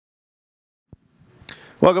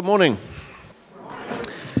Well, good morning.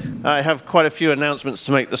 I have quite a few announcements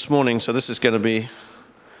to make this morning, so this is going to be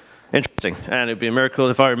interesting, and it'd be a miracle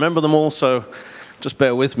if I remember them all, so just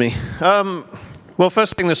bear with me. Well,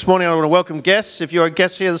 first thing this morning, I want to welcome guests. If you're a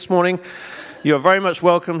guest here this morning, you are very much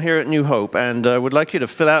welcome here at New Hope, and I would like you to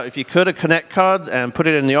fill out, if you could, a Connect card and put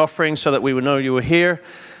it in the offering so that we would know you were here,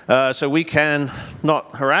 so we can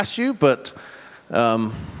not harass you, but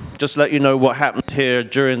just let you know what happens here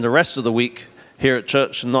during the rest of the week here at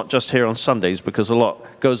church, and not just here on Sundays, because a lot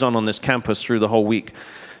goes on this campus through the whole week.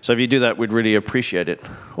 So if you do that, we'd really appreciate it.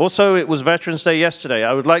 Also, it was Veterans Day yesterday.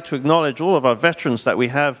 I would like to acknowledge all of our veterans that we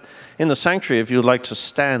have in the sanctuary. If you would like to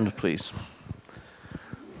stand, please.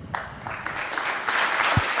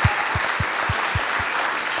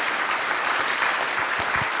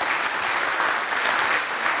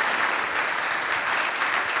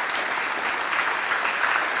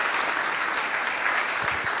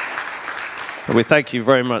 We thank you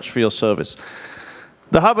very much for your service.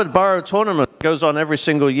 The Hubbard Borough Tournament goes on every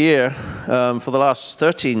single year for the last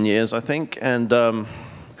 13 years, I think, and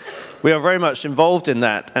we are very much involved in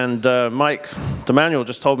that. And Mike DeManuel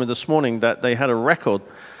just told me this morning that they had a record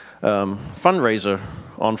fundraiser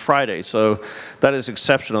on Friday, so that is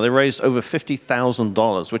exceptional. They raised over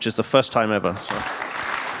 $50,000, which is the first time ever. So.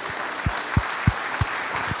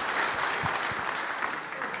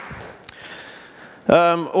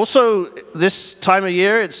 Also, this time of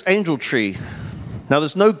year, it's Angel Tree. Now,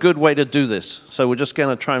 there's no good way to do this, so we're just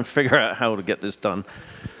going to try and figure out how to get this done.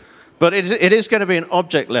 But it is going to be an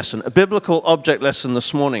object lesson, a biblical object lesson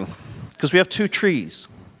this morning, because we have two trees.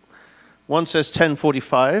 One says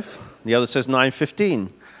 10:45, the other says 9:15.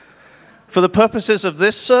 For the purposes of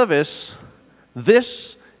this service,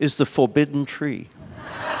 this is the forbidden tree.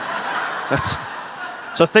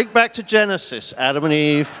 So think back to Genesis, Adam and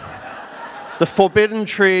Eve. The forbidden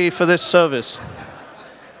tree for this service.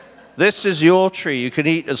 This is your tree. You can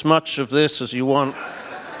eat as much of this as you want.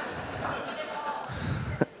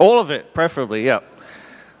 All of it, preferably, yeah.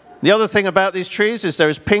 The other thing about these trees is there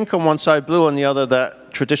is pink on one side, blue on the other,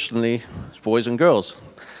 that traditionally is boys and girls.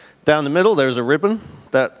 Down the middle, there's a ribbon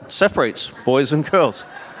that separates boys and girls.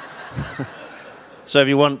 So if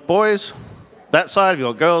you want boys, that side. If you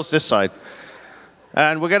want girls, this side.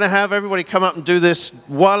 And we're going to have everybody come up and do this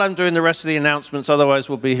while I'm doing the rest of the announcements, otherwise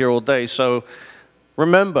we'll be here all day. So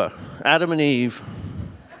remember, Adam and Eve,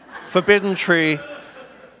 forbidden tree,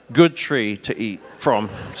 good tree to eat from.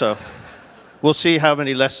 So we'll see how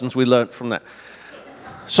many lessons we learned from that.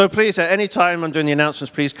 So please, at any time I'm doing the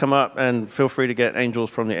announcements, please come up and feel free to get angels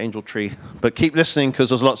from the angel tree. But keep listening, because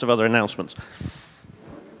there's lots of other announcements.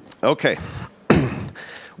 Okay.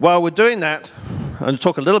 While we're doing that, I'm going to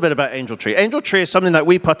talk a little bit about Angel Tree. Angel Tree is something that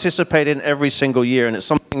we participate in every single year, and it's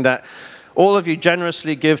something that all of you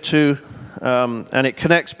generously give to, and it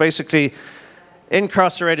connects basically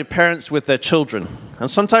incarcerated parents with their children. And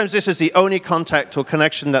sometimes this is the only contact or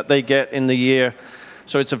connection that they get in the year,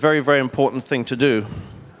 so it's a very, very important thing to do.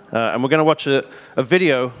 And we're going to watch a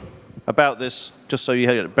video about this, just so you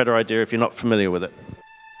have a better idea if you're not familiar with it.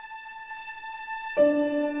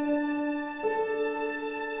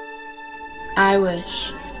 I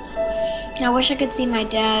wish I could see my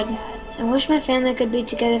dad. I wish my family could be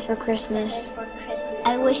together for Christmas.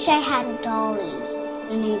 I wish I had a dolly,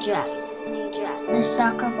 a new dress, and a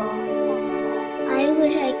soccer ball. I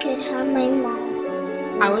wish I could have my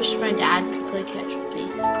mom. I wish my dad could play catch with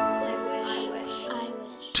me. I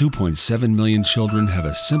wish. 2.7 million children have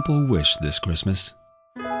a simple wish this Christmas: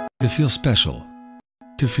 to feel special,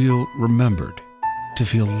 to feel remembered, to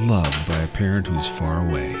feel loved by a parent who's far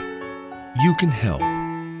away. You can help.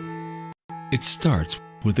 It starts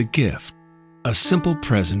with a gift, a simple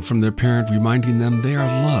present from their parent reminding them they are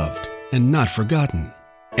loved and not forgotten,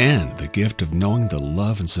 and the gift of knowing the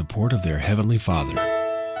love and support of their Heavenly Father.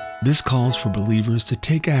 This calls for believers to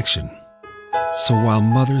take action. So while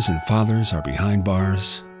mothers and fathers are behind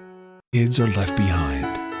bars, kids are left behind,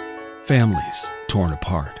 families torn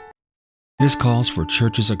apart. This calls for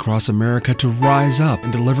churches across America to rise up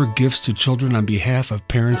and deliver gifts to children on behalf of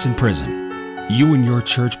parents in prison. You and your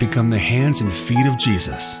church become the hands and feet of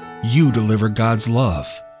Jesus. You deliver God's love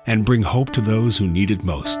and bring hope to those who need it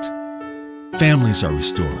most. Families are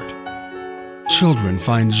restored. Children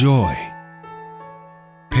find joy.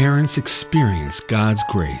 Parents experience God's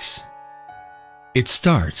grace. It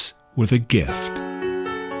starts with a gift.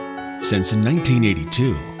 Since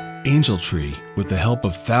 1982, Angel Tree, with the help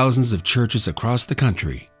of thousands of churches across the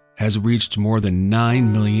country, has reached more than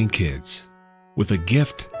 9 million kids with a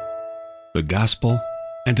gift, the gospel,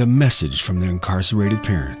 and a message from their incarcerated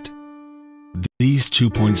parent. These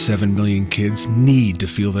 2.7 million kids need to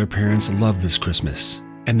feel their parents' love this Christmas.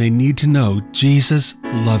 and they need to know Jesus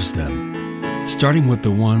loves them, starting with the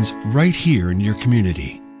ones right here in your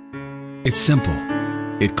community. It's simple.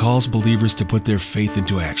 It calls believers to put their faith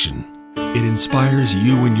into action. It inspires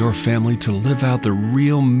you and your family to live out the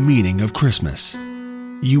real meaning of Christmas.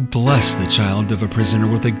 You bless the child of a prisoner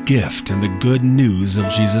with a gift and the good news of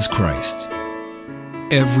Jesus Christ.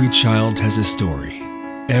 Every child has a story.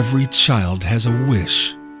 Every child has a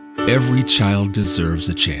wish. Every child deserves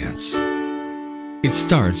a chance. It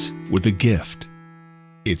starts with a gift.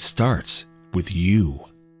 It starts with you.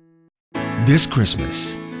 This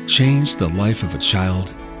Christmas, change the life of a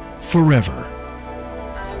child forever.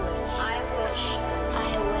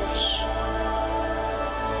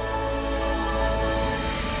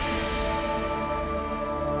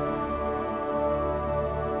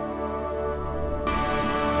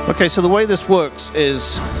 Okay, so the way this works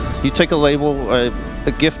is you take a label, a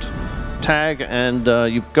gift tag, and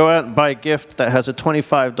you go out and buy a gift that has a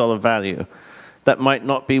 $25 value. That might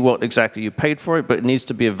not be what exactly you paid for it, but it needs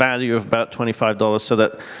to be a value of about $25 so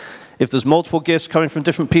that if there's multiple gifts coming from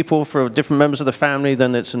different people for different members of the family,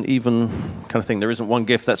 then it's an even kind of thing. There isn't one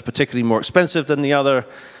gift that's particularly more expensive than the other.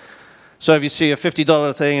 So if you see a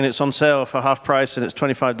 $50 thing and it's on sale for half price and it's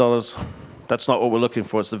 $25, that's not what we're looking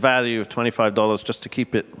for. It's the value of $25 just to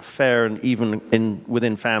keep it fair and even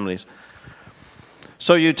within families.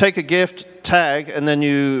 So you take a gift tag and then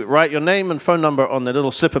you write your name and phone number on the little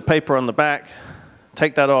slip of paper on the back,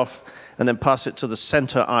 take that off, and then pass it to the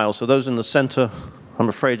center aisle. So those in the center, I'm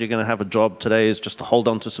afraid you're going to have a job today, is just to hold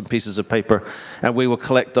on to some pieces of paper, and we will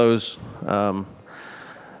collect those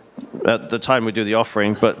at the time we do the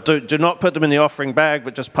offering. But do not put them in the offering bag,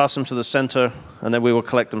 but just pass them to the center, and then we will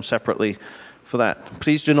collect them separately for that.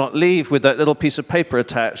 Please do not leave with that little piece of paper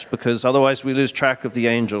attached, because otherwise we lose track of the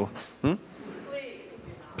angel.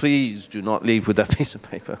 Please do not leave with that piece of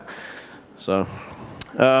paper. So,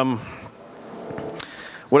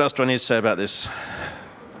 what else do I need to say about this?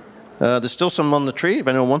 There's still some on the tree, if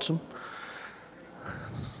anyone wants them.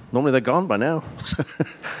 Normally they're gone by now.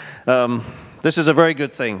 This is a very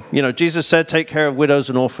good thing. You know, Jesus said, take care of widows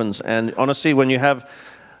and orphans. And honestly, when you have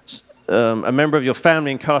a member of your family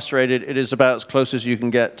incarcerated, it is about as close as you can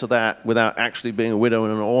get to that without actually being a widow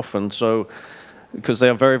and an orphan. So, because they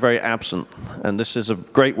are very, very absent. And this is a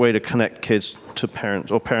great way to connect kids to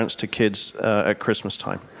parents, or parents to kids at Christmas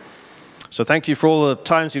time. So thank you for all the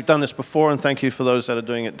times you've done this before, and thank you for those that are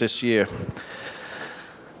doing it this year.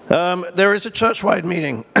 There is a church-wide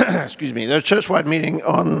meeting, excuse me, there's a church-wide meeting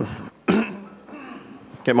on,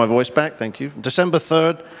 get my voice back, thank you, December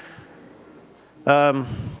 3rd.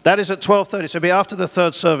 That is at 12:30, so it'll be after the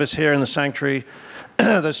third service here in the sanctuary.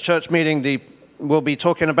 There's a church meeting. We'll be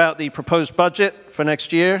talking about the proposed budget for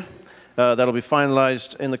next year. That'll be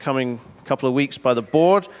finalized in the coming couple of weeks by the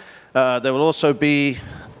board. There will also be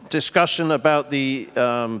discussion about the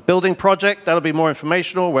building project. That'll be more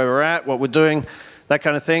informational, where we're at, what we're doing, that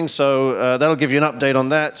kind of thing. So that'll give you an update on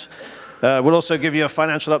that. We'll also give you a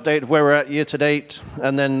financial update of where we're at year to date.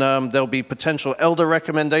 And then there'll be potential elder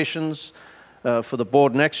recommendations for the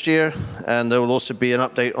board next year. And there will also be an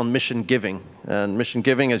update on mission giving. And mission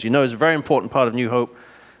giving, as you know, is a very important part of New Hope.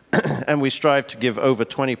 And we strive to give over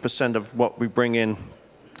 20% of what we bring in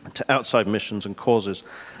to outside missions and causes.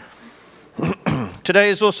 Today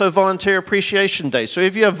is also Volunteer Appreciation Day. So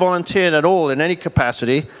if you have volunteered at all in any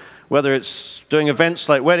capacity, whether it's doing events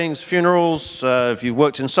like weddings, funerals, if you've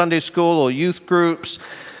worked in Sunday school or youth groups,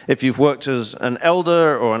 if you've worked as an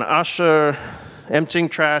elder or an usher, emptying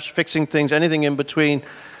trash, fixing things, anything in between,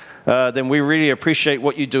 then we really appreciate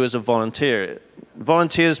what you do as a volunteer.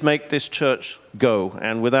 Volunteers make this church go,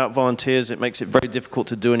 and without volunteers, it makes it very difficult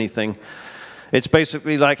to do anything. It's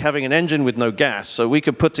basically like having an engine with no gas. So we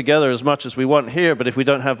could put together as much as we want here, but if we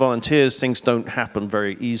don't have volunteers, things don't happen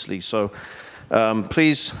very easily. So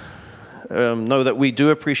please know that we do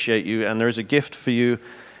appreciate you, and there is a gift for you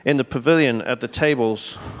in the pavilion at the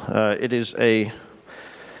tables. It is a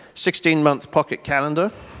 16-month pocket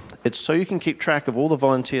calendar. It's so you can keep track of all the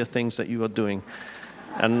volunteer things that you are doing.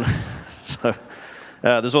 And so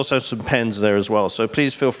there's also some pens there as well. So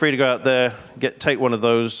please feel free to go out there, take one of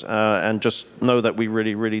those, and just know that we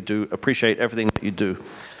really, really do appreciate everything that you do.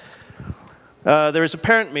 There is a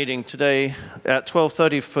parent meeting today at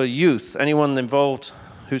 12:30 for youth. Anyone involved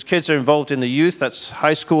whose kids are involved in the youth, that's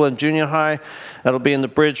high school and junior high. That'll be in the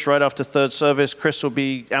bridge right after third service. Chris will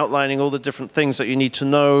be outlining all the different things that you need to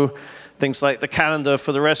know. Things like the calendar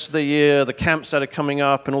for the rest of the year, the camps that are coming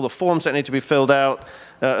up, and all the forms that need to be filled out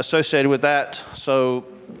associated with that. So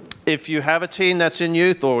if you have a teen that's in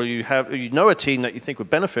youth, or you know a teen that you think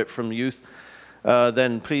would benefit from youth,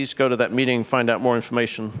 then please go to that meeting and find out more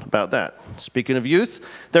information about that. Speaking of youth,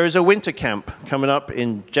 there is a winter camp coming up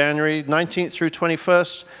in January 19th through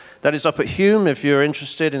 21st. That is up at Hume. If you're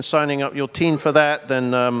interested in signing up your teen for that,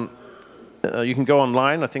 then you can go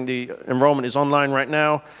online. I think the enrollment is online right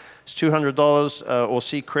now. It's $200, or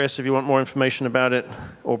see Chris if you want more information about it,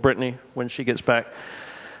 or Brittany when she gets back.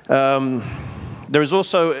 There is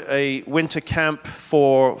also a winter camp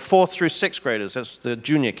for 4th through 6th graders. That's the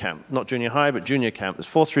junior camp, not junior high, but junior camp. There's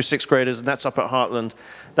 4th through 6th graders, and that's up at Heartland.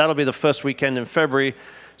 That'll be the first weekend in February.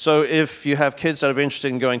 So if you have kids that are interested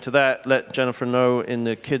in going to that, let Jennifer know in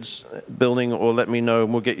the kids building, or let me know,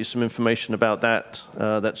 and we'll get you some information about that.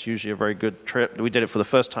 That's usually a very good trip. We did it for the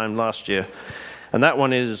first time last year. And that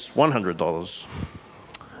one is $100.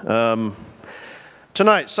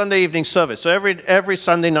 Tonight, Sunday evening service. So every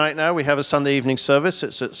Sunday night now, we have a Sunday evening service.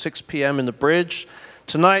 It's at 6 p.m. in the Bridge.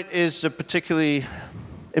 Tonight is a particularly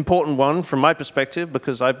important one from my perspective,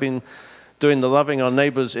 because I've been doing the Loving Our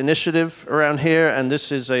Neighbors initiative around here, and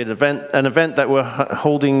this is an event that we're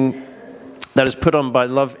holding that is put on by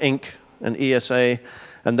Love Inc. and ESA,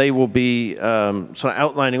 and they will be sort of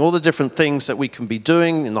outlining all the different things that we can be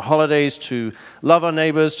doing in the holidays to love our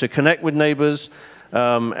neighbors, to connect with neighbors,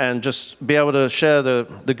 and just be able to share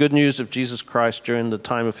the good news of Jesus Christ during the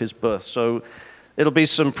time of his birth. So it'll be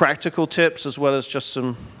some practical tips, as well as just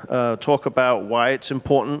some talk about why it's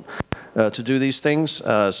important to do these things.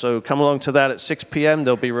 So come along to that at 6 p.m.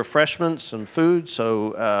 There'll be refreshments and food,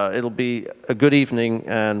 so it'll be a good evening,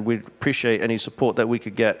 and we'd appreciate any support that we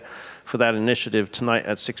could get for that initiative tonight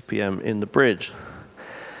at 6 p.m. in the Bridge.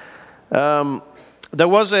 There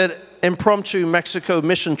was an impromptu Mexico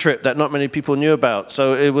mission trip that not many people knew about.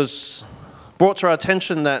 So it was brought to our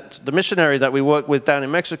attention that the missionary that we worked with down in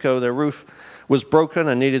Mexico, their roof was broken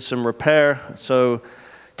and needed some repair. So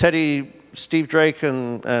Teddy, Steve Drake,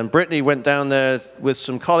 and Brittany went down there with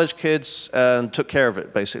some college kids and took care of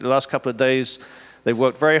it, basically. The last couple of days, they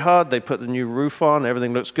worked very hard. They put the new roof on.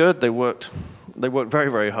 Everything looks good. They worked very,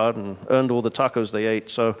 very hard and earned all the tacos they ate.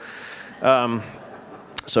 So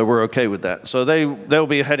so we're okay with that. So they'll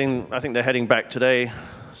be heading, I think they're heading back today.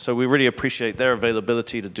 So we really appreciate their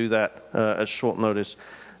availability to do that at short notice,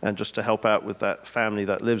 and just to help out with that family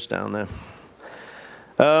that lives down there.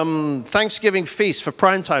 Thanksgiving feast for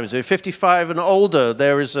prime timers. If you're 55 and older,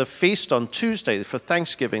 there is a feast on Tuesday for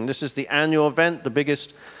Thanksgiving. This is the annual event, the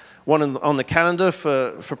biggest one on the calendar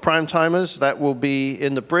for prime timers. That will be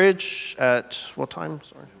in the Bridge at what time?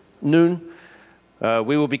 Sorry, noon.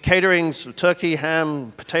 We will be catering some turkey,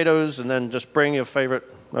 ham, potatoes, and then just bring your favorite,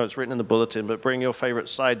 well, it's written in the bulletin, but bring your favorite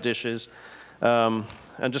side dishes. And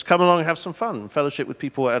just come along and have some fun, fellowship with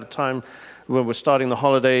people at a time when we're starting the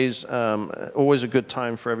holidays. Always a good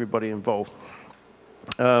time for everybody involved.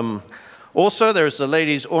 Also, there's the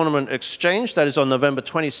Ladies Ornament Exchange. That is on November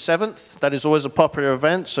 27th. That is always a popular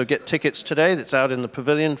event, so get tickets today. That's out in the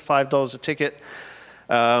pavilion, $5 a ticket.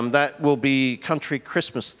 That will be country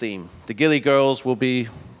Christmas theme. The Gilly Girls will be, do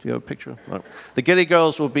you have a picture? No. The Gilly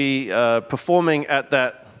Girls will be performing at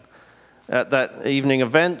that evening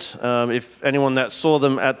event. If anyone that saw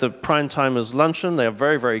them at the Prime Timers Luncheon, they are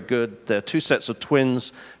very, very good. They're two sets of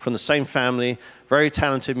twins from the same family, very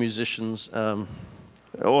talented musicians,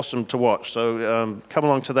 awesome to watch. So come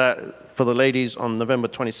along to that for the ladies on November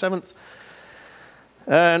 27th.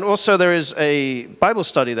 And also there is a Bible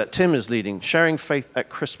study that Tim is leading, Sharing Faith at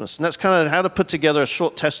Christmas. And that's kind of how to put together a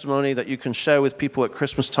short testimony that you can share with people at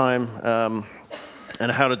Christmas time,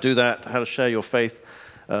 and how to do that, how to share your faith.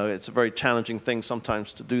 It's a very challenging thing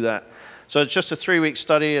sometimes to do that. So it's just a 3-week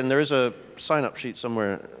study, and there is a sign-up sheet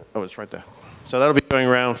somewhere. Oh, it's right there. So that'll be going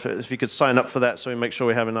around if you could sign up for that, so we make sure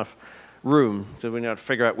we have enough room. So we need to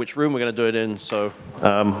figure out which room we're going to do it in. So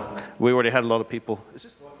we already had a lot of people. Is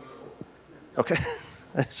this okay?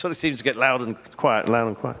 It sort of seems to get loud and quiet, loud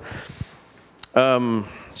and quiet.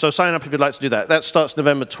 So sign up if you'd like to do that. That starts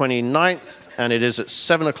November 29th, and it is at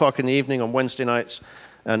 7 o'clock in the evening on Wednesday nights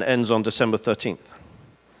and ends on December 13th.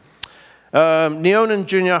 Neonan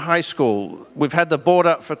Junior High School. We've had the board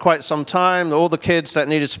up for quite some time. All the kids that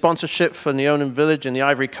needed sponsorship for Neonan Village in the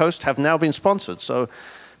Ivory Coast have now been sponsored. So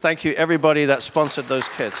thank you, everybody that sponsored those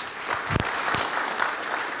kids.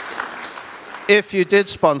 If you did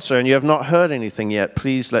sponsor and you have not heard anything yet,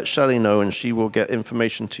 please let Shelley know, and she will get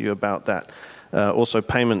information to you about that. Also,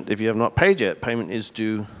 payment, if you have not paid yet, payment is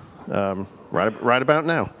due right about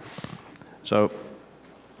now. So,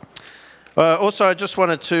 also, I just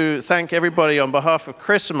wanted to thank everybody on behalf of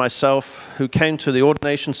Chris and myself who came to the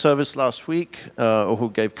ordination service last week, or who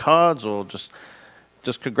gave cards, or just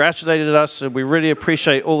congratulated us. We really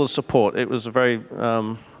appreciate all the support. It was a very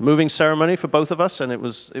moving ceremony for both of us, and it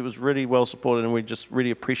was really well supported, and we just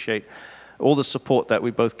really appreciate all the support that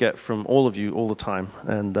we both get from all of you all the time.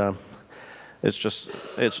 And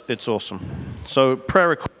it's awesome. So prayer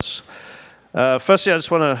requests. Firstly, I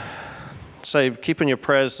just want to say, keep in your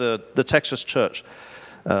prayers the Texas church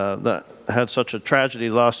that had such a tragedy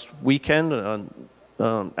last weekend.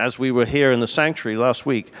 As we were here in the sanctuary last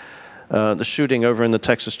week, the shooting over in the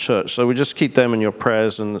Texas church. So we just keep them in your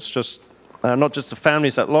prayers, and it's just not just the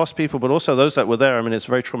families that lost people, but also those that were there. I mean, it's a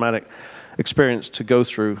very traumatic experience to go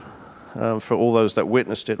through for all those that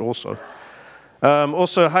witnessed it also.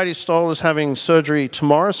 Also, Heidi Stoll is having surgery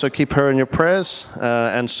tomorrow, so keep her in your prayers.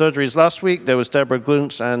 And surgeries last week, there was Deborah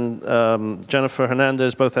Gluntz and Jennifer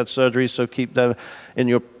Hernandez, both had surgery, so keep them in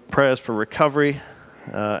your prayers for recovery.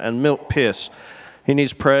 And Milt Pierce, he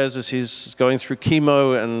needs prayers as he's going through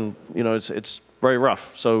chemo, and it's very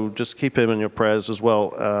rough. So just keep him in your prayers as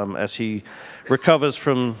well as he recovers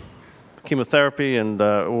from chemotherapy and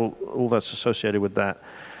all that's associated with that.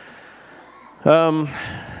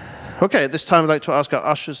 Okay, at this time I'd like to ask our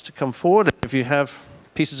ushers to come forward. If you have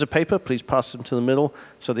pieces of paper, please pass them to the middle.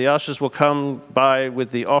 So the ushers will come by with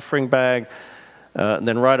the offering bag, and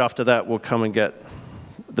then right after that we'll come and get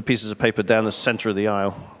the pieces of paper down the center of the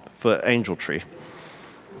aisle for Angel Tree.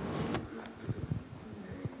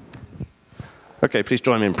 Okay, please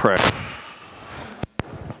join me in prayer.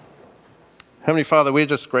 Heavenly Father, we're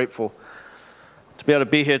just grateful to be able to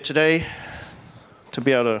be here today, to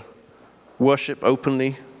be able to worship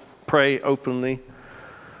openly, pray openly,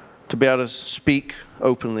 to be able to speak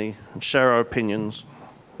openly and share our opinions.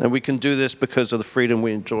 And we can do this because of the freedom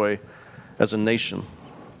we enjoy as a nation.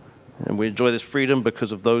 And we enjoy this freedom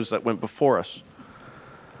because of those that went before us.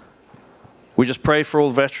 We just pray for all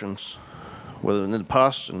veterans, whether in the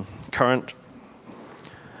past and current.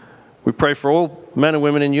 We pray for all men and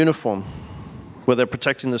women in uniform, whether they're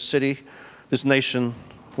protecting the city, this nation,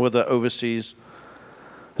 whether they're overseas,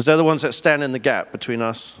 because they're the ones that stand in the gap between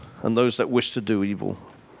us and those that wish to do evil.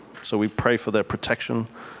 So we pray for their protection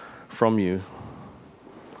from you.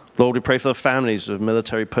 Lord, we pray for the families of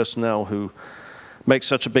military personnel who make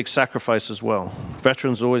such a big sacrifice as well.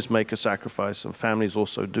 Veterans always make a sacrifice, and families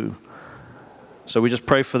also do. So we just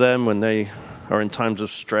pray for them when they are in times of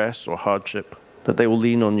stress or hardship, that they will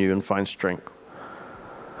lean on you and find strength.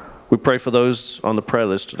 We pray for those on the prayer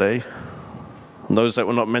list today, and those that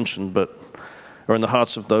were not mentioned but are in the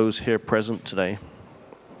hearts of those here present today.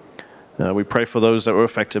 We pray for those that were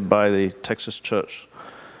affected by the Texas church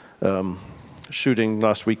shooting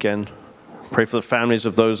last weekend. Pray for the families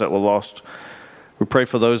of those that were lost. We pray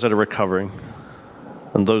for those that are recovering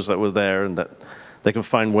and those that were there, and that they can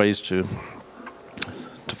find ways to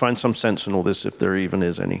find some sense in all this, if there even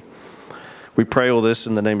is any. We pray all this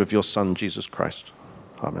in the name of your Son, Jesus Christ.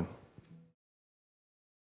 Amen.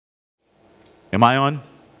 Am I on?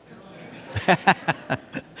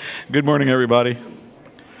 Good morning, everybody.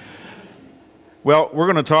 Well,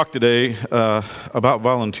 we're going to talk today about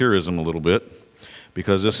volunteerism a little bit,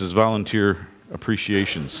 because this is Volunteer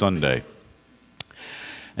Appreciation Sunday.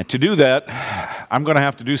 And to do that, I'm going to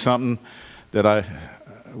have to do something that I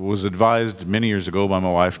was advised many years ago by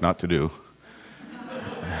my wife not to do.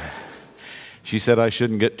 She said I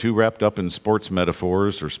shouldn't get too wrapped up in sports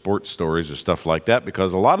metaphors or sports stories or stuff like that,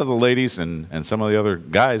 because a lot of the ladies and some of the other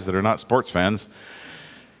guys that are not sports fans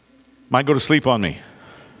might go to sleep on me.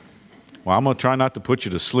 Well, I'm going to try not to put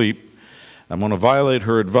you to sleep. I'm going to violate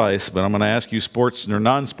her advice, but I'm going to ask you sports or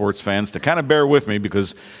non-sports fans to kind of bear with me,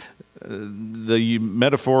 because the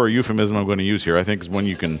metaphor or euphemism I'm going to use here, I think, is one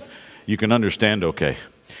you can understand okay.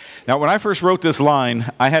 Now, when I first wrote this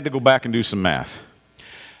line, I had to go back and do some math.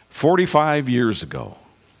 45 years ago,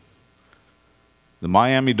 the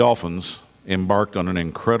Miami Dolphins embarked on an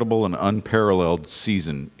incredible and unparalleled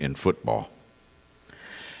season in football.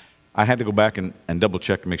 I had to go back and double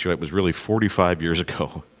check to make sure it was really 45 years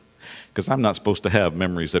ago, because I'm not supposed to have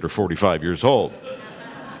memories that are 45 years old.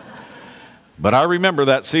 But I remember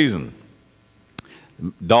that season.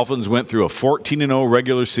 Dolphins went through a 14-0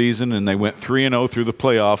 regular season, and they went 3-0 through the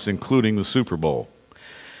playoffs, including the Super Bowl.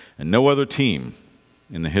 And no other team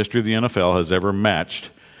in the history of the NFL has ever matched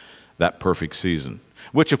that perfect season,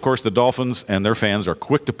 which, of course, the Dolphins and their fans are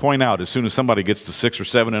quick to point out as soon as somebody gets to 6 or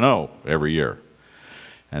 7-0 every year.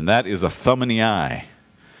 And that is a thumb in the eye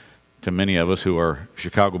to many of us who are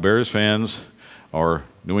Chicago Bears fans or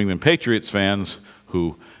New England Patriots fans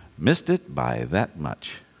who missed it by that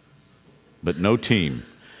much. But no team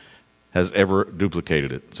has ever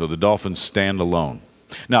duplicated it. So the Dolphins stand alone.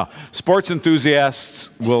 Now, sports enthusiasts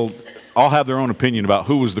will all have their own opinion about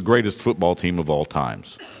who was the greatest football team of all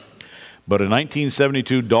times. But a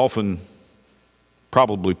 1972 Dolphin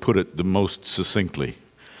probably put it the most succinctly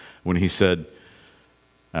when he said,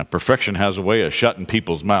 Perfection has a way of shutting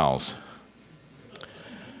people's mouths.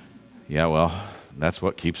 Yeah, well, that's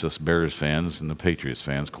what keeps us Bears fans and the Patriots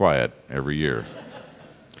fans quiet every year.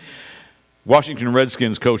 Washington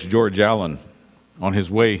Redskins coach George Allen, on his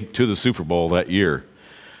way to the Super Bowl that year,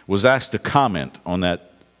 was asked to comment on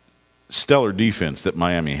that stellar defense that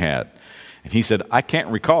Miami had. And he said, "I can't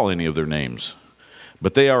recall any of their names,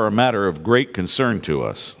 but they are a matter of great concern to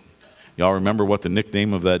us." Y'all remember what the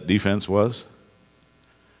nickname of that defense was?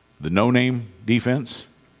 The no-name defense?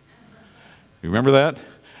 You remember that?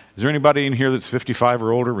 Is there anybody in here that's 55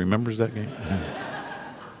 or older remembers that game?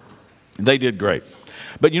 They did great.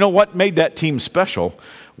 But you know what made that team special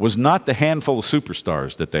was not the handful of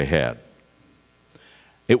superstars that they had.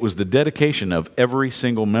 It was the dedication of every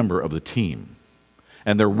single member of the team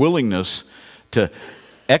and their willingness to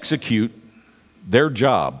execute their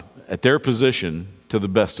job at their position to the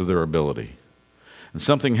best of their ability. And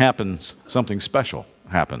something happens, something special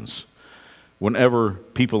happens whenever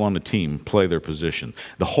people on the team play their position.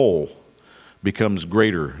 The whole becomes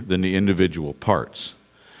greater than the individual parts.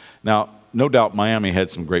 Now, no doubt Miami had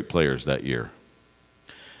some great players that year.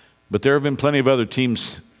 But there have been plenty of other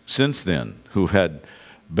teams since then who've had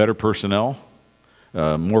better personnel,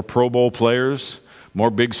 more Pro Bowl players, more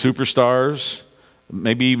big superstars,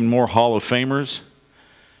 maybe even more Hall of Famers.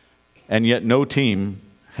 And yet no team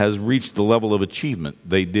has reached the level of achievement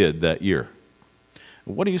they did that year.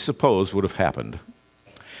 What do you suppose would have happened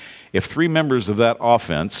if 3 members of that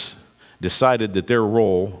offense decided that their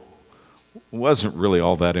role wasn't really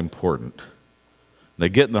all that important? They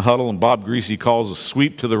get in the huddle and Bob Greasy calls a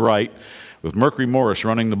sweep to the right with Mercury Morris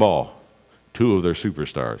running the ball, 2 of their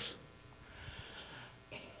superstars.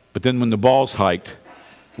 But then when the ball's hiked,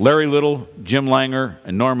 Larry Little, Jim Langer,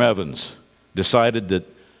 and Norm Evans decided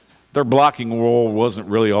that their blocking role wasn't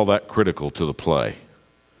really all that critical to the play.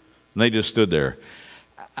 And they just stood there.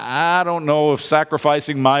 I don't know if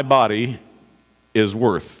sacrificing my body is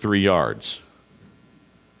worth 3 yards.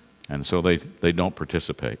 And so they don't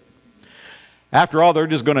participate. After all, they're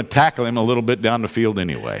just going to tackle him a little bit down the field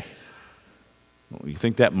anyway. You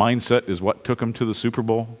think that mindset is what took them to the Super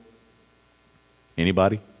Bowl?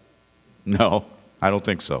 Anybody? No, I don't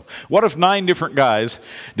think so. What if 9 different guys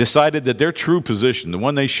decided that their true position, the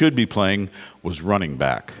one they should be playing, was running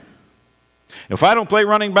back? If I don't play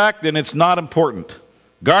running back, then it's not important.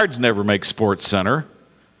 Guards never make Sports Center.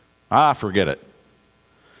 Forget it.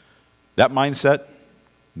 That mindset,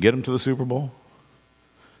 get them to the Super Bowl?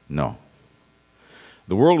 No.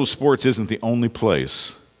 The world of sports isn't the only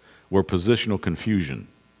place where positional confusion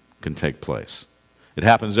can take place. It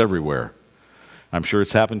happens everywhere. I'm sure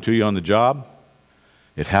it's happened to you on the job.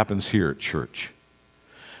 It happens here at church.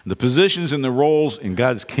 The positions and the roles in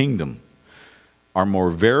God's kingdom are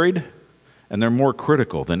more varied and they're more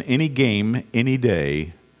critical than any game, any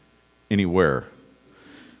day, anywhere.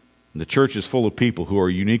 The church is full of people who are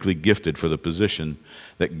uniquely gifted for the position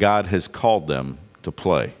that God has called them to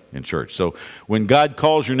play in church. So when God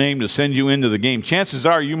calls your name to send you into the game, chances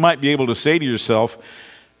are you might be able to say to yourself,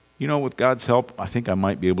 you know, with God's help, I think I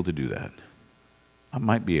might be able to do that. I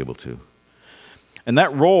might be able to. And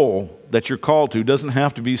that role that you're called to doesn't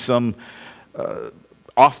have to be some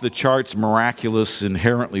off-the-charts, miraculous,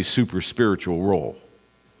 inherently super spiritual role.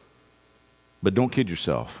 But don't kid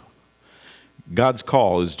yourself. God's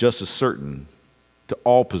call is just as certain to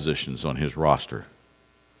all positions on his roster.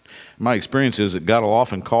 My experience is that God will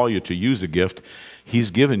often call you to use a gift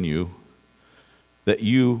he's given you that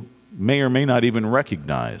you may or may not even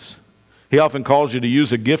recognize. He often calls you to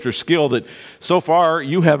use a gift or skill that so far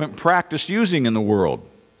you haven't practiced using in the world.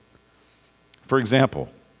 For example,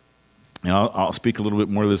 and I'll speak a little bit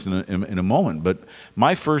more of this in a moment, but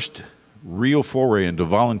my first real foray into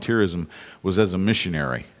volunteerism was as a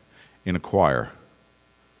missionary in a choir.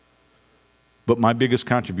 But my biggest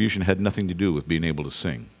contribution had nothing to do with being able to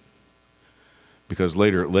sing, because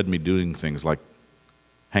later it led me doing things like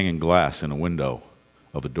hanging glass in a window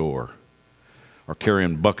of a door, or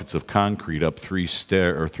carrying buckets of concrete up 3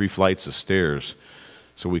 flights of stairs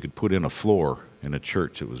so we could put in a floor in a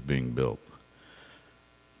church that was being built.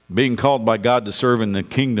 Being called by God to serve in the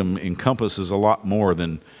kingdom encompasses a lot more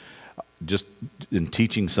than just in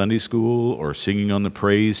teaching Sunday school or singing on the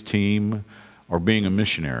praise team or being a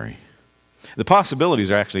missionary. The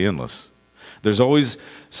possibilities are actually endless. There's always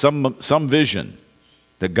some vision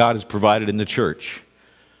that God has provided in the church.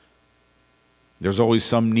 There's always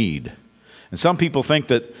some need. And some people think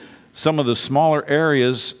that some of the smaller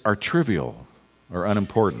areas are trivial or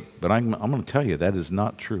unimportant. But I'm going to tell you that is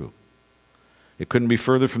not true. It couldn't be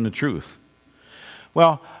further from the truth.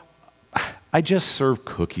 Well, I just serve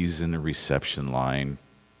cookies in the reception line.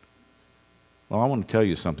 Well, I want to tell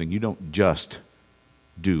you something. You don't just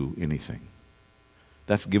do anything.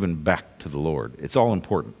 That's given back to the Lord. It's all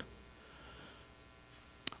important.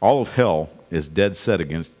 All of hell is dead set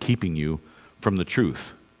against keeping you from the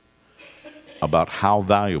truth about how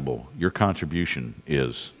valuable your contribution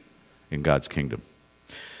is in God's kingdom.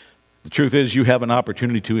 The truth is, you have an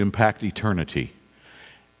opportunity to impact eternity.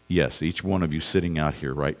 Yes, each one of you sitting out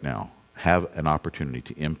here right now have an opportunity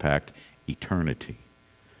to impact eternity.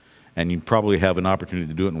 And you probably have an opportunity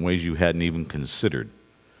to do it in ways you hadn't even considered.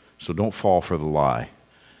 So don't fall for the lie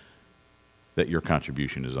that your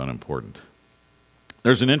contribution is unimportant.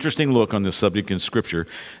 There's an interesting look on this subject in Scripture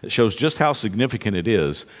that shows just how significant it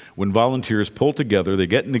is when volunteers pull together, they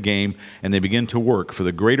get in the game, and they begin to work for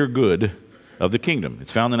the greater good of the kingdom.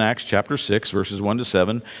 It's found in Acts chapter 6, verses 1 to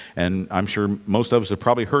 7, and I'm sure most of us have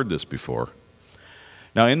probably heard this before.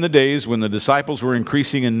 Now, in the days when the disciples were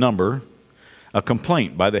increasing in number, a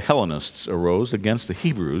complaint by the Hellenists arose against the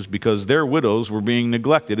Hebrews because their widows were being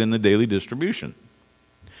neglected in the daily distribution.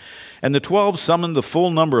 And the 12 summoned the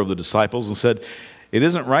full number of the disciples and said, "It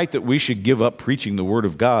isn't right that we should give up preaching the word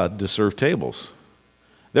of God to serve tables.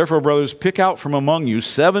 Therefore, brothers, pick out from among you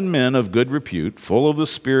 7 men of good repute, full of the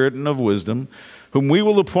Spirit and of wisdom, whom we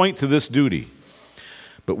will appoint to this duty.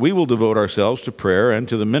 But we will devote ourselves to prayer and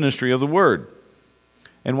to the ministry of the word."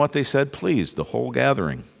 And what they said pleased the whole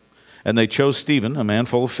gathering. And they chose Stephen, a man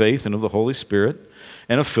full of faith and of the Holy Spirit,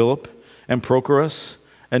 and of Philip, and Prochorus,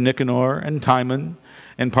 and Nicanor, and Timon,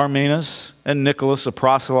 and Parmenas, and Nicholas, a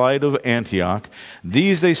proselyte of Antioch.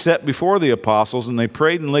 These they set before the apostles, and they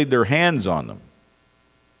prayed and laid their hands on them.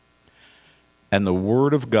 And the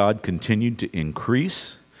word of God continued to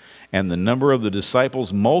increase, and the number of the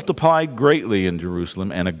disciples multiplied greatly in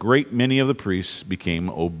Jerusalem, and a great many of the priests became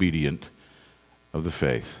obedient of the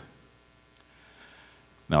faith.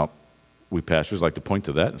 Now, we pastors like to point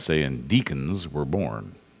to that and say, and deacons were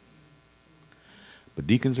born. But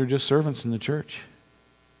deacons are just servants in the church.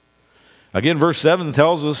 Again, verse 7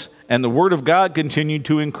 tells us, and the word of God continued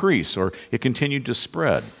to increase, or it continued to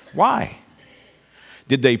spread. Why?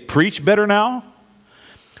 Did they preach better now?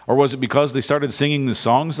 Or was it because they started singing the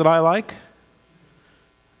songs that I like?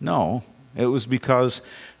 No, it was because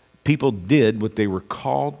people did what they were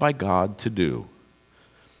called by God to do.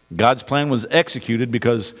 God's plan was executed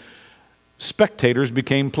because spectators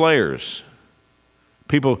became players.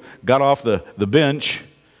 People got off the bench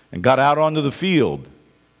and got out onto the field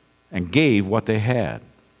and gave what they had.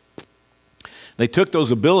 They took those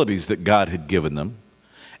abilities that God had given them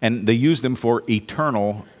and they used them for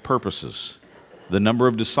eternal purposes. The number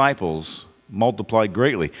of disciples multiplied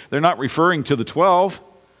greatly. They're not referring to the 12.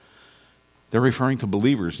 They're referring to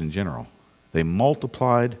believers in general. They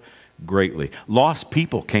multiplied greatly. Lost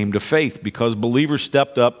people came to faith because believers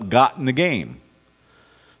stepped up, got in the game.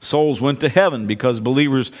 Souls went to heaven because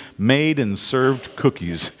believers made and served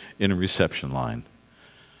cookies in a reception line.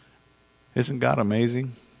 Isn't God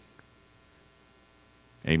amazing?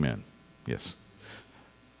 Amen. Yes.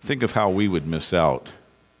 Think of how we would miss out,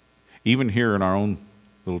 even here in our own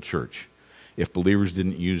little church, if believers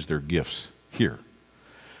didn't use their gifts here.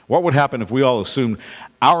 What would happen if we all assumed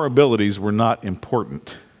our abilities were not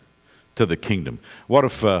important to the kingdom? What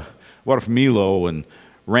if Milo and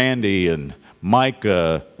Randy and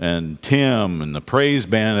Micah and Tim and the praise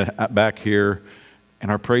band back here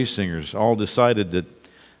and our praise singers all decided that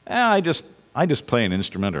I just play an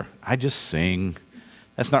instrument, or I just sing.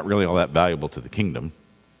 That's not really all that valuable to the kingdom.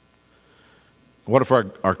 What if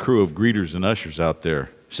our crew of greeters and ushers out there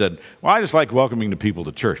said, well, I just like welcoming the people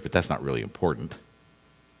to church, but that's not really important.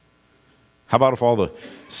 How about if all the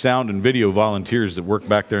sound and video volunteers that work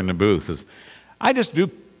back there in the booth is, I just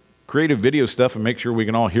do creative video stuff and make sure we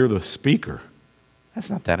can all hear the speaker. That's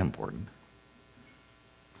not that important.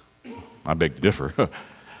 I beg to differ.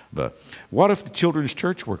 But what if the children's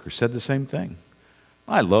church workers said the same thing?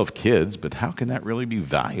 I love kids, but how can that really be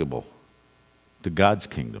valuable to God's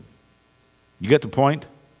kingdom? You get the point?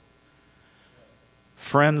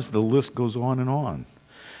 Friends, the list goes on and on.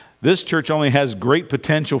 This church only has great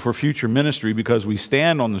potential for future ministry because we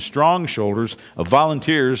stand on the strong shoulders of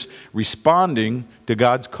volunteers responding to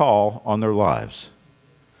God's call on their lives.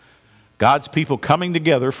 God's people coming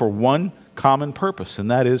together for one common purpose,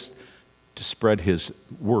 and that is to spread His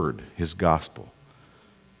word, His gospel,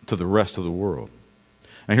 to the rest of the world.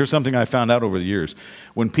 And here's something I found out over the years.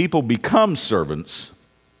 When people become servants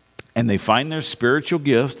and they find their spiritual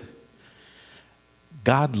gift,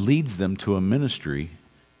 God leads them to a ministry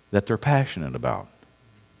that they're passionate about.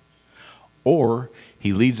 Or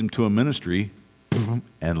He leads them to a ministry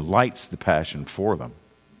and lights the passion for them.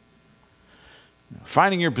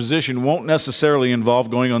 Finding your position won't necessarily involve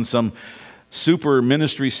going on some super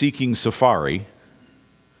ministry-seeking safari,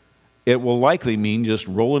 it will likely mean just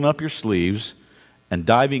rolling up your sleeves and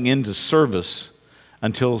diving into service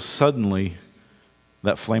until suddenly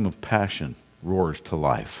that flame of passion roars to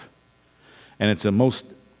life. And it's a most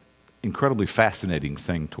incredibly fascinating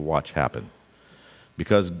thing to watch happen,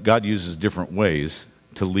 because God uses different ways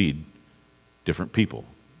to lead different people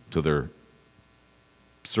to their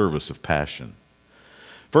service of passion.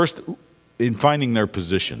 First, in finding their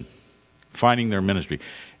position, finding their ministry.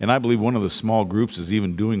 And I believe one of the small groups is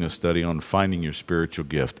even doing a study on finding your spiritual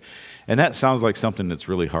gift. And that sounds like something that's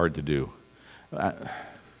really hard to do. Let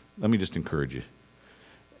me just encourage you.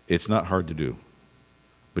 It's not hard to do,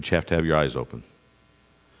 but you have to have your eyes open.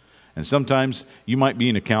 And sometimes you might be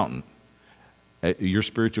an accountant. Your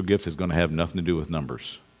spiritual gift is going to have nothing to do with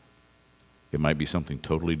numbers. It might be something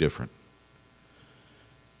totally different.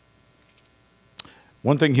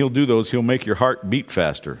 One thing he'll do, though, is he'll make your heart beat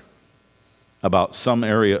faster about some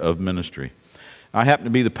area of ministry. I happen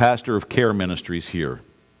to be the pastor of Care Ministries here,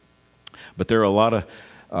 but there are a lot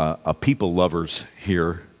of people lovers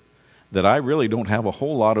here that I really don't have a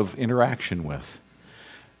whole lot of interaction with.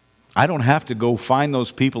 I don't have to go find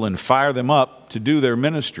those people and fire them up to do their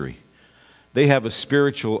ministry. They have a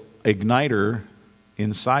spiritual igniter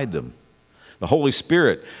inside them. The Holy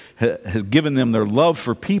Spirit has given them their love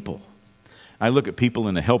for people. I look at people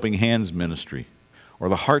in the Helping Hands ministry or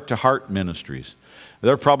the heart-to-heart ministries.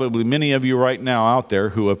 There are probably many of you right now out there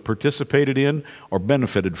who have participated in or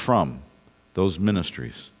benefited from those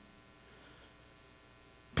ministries.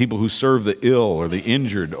 People who serve the ill or the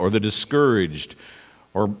injured or the discouraged,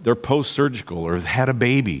 or they're post-surgical or had a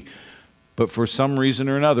baby, but for some reason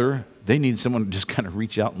or another, they need someone to just kind of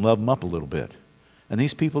reach out and love them up a little bit. And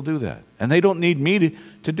these people do that. And they don't need me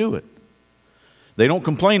to do it. They don't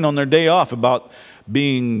complain on their day off about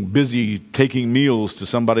being busy taking meals to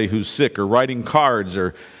somebody who's sick, or writing cards,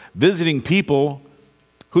 or visiting people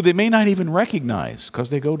who they may not even recognize because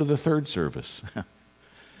they go to the third service.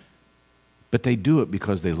 But they do it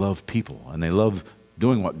because they love people and they love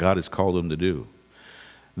doing what God has called them to do.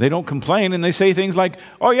 They don't complain, and they say things like,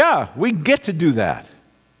 oh yeah, we get to do that.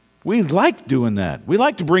 We like doing that. We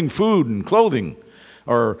like to bring food and clothing,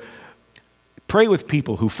 or pray with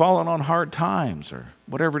people who've fallen on hard times, or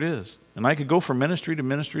whatever it is. And I could go from ministry to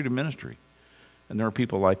ministry to ministry. And there are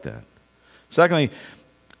people like that. Secondly,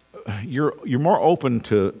 you're more open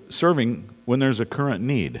to serving when there's a current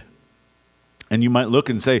need. And you might look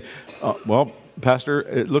and say, well, Pastor,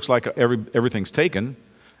 it looks like everything's taken.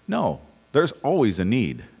 No, there's always a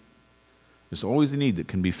need. There's always a need that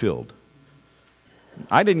can be filled.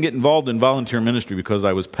 I didn't get involved in volunteer ministry because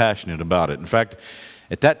I was passionate about it. In fact,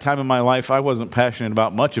 at that time in my life, I wasn't passionate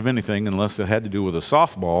about much of anything unless it had to do with a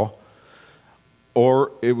softball,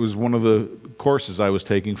 or it was one of the courses I was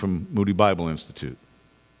taking from Moody Bible Institute.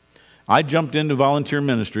 I jumped into volunteer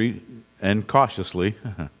ministry, and cautiously,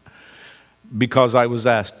 because I was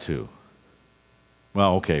asked to.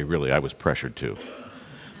 Well, okay, really, I was pressured to.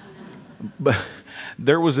 But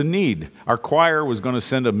there was a need. Our choir was going to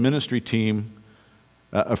send a ministry team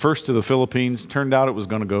first to the Philippines. Turned out it was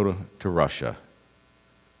going to go to Russia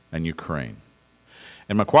and Ukraine.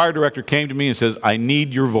 And my choir director came to me and says, I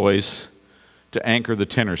need your voice to anchor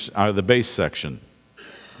the bass section.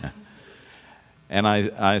 And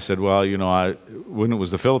I said, well, you know, when it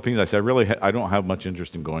was the Philippines, I said, I don't have much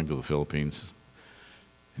interest in going to the Philippines.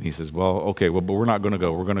 And he says, well, okay, well, but we're not going to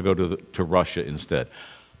go. We're going to go to Russia instead.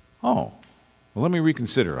 Oh, well, let me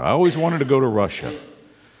reconsider. I always wanted to go to Russia.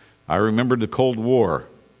 I remembered the Cold War,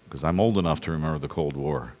 because I'm old enough to remember the Cold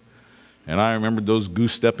War. And I remembered those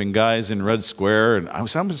goose-stepping guys in Red Square, and for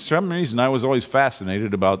some reason I was always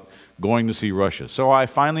fascinated about going to see Russia. So I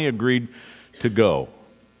finally agreed to go.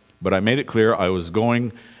 But I made it clear I was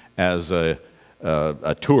going as a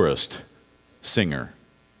tourist singer.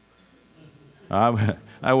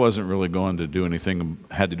 I wasn't really going to do anything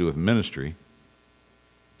that had to do with ministry.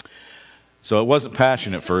 So it wasn't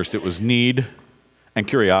passion at first, it was need and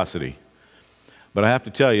curiosity. But I have to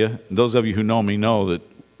tell you, those of you who know me know that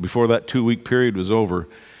before that 2-week period was over,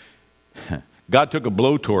 God took a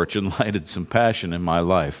blowtorch and lighted some passion in my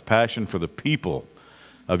life. Passion for the people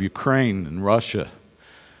of Ukraine and Russia.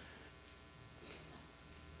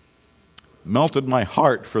 Melted my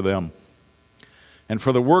heart for them and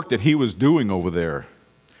for the work that he was doing over there.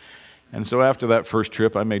 And so after that first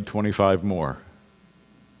trip, I made 25 more.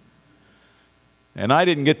 And I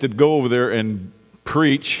didn't get to go over there and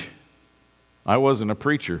preach. I wasn't a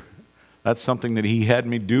preacher. That's something that he had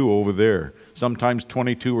me do over there, sometimes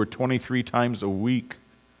 22 or 23 times a week.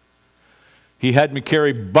 He had me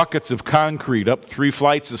carry buckets of concrete up 3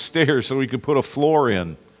 flights of stairs so we could put a floor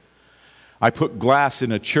in. I put glass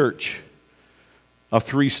in a church, a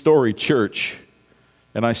 3-story church,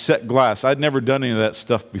 and I set glass. I'd never done any of that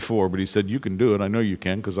stuff before, but he said, you can do it. I know you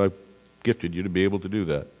can because I've gifted you to be able to do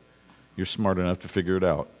that. You're smart enough to figure it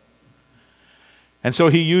out. And so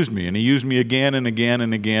he used me, and he used me again and again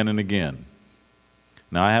and again and again.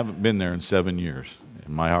 Now, I haven't been there in 7 years,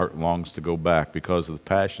 and my heart longs to go back because of the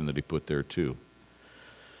passion that he put there too.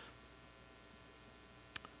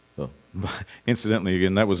 So, incidentally,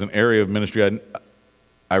 again, that was an area of ministry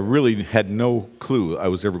I really had no clue I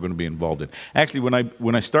was ever going to be involved in. Actually,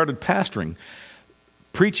 when I started pastoring,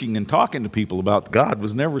 preaching and talking to people about God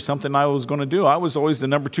was never something I was going to do. I was always the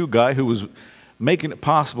number 2 guy who was making it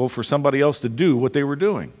possible for somebody else to do what they were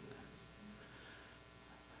doing.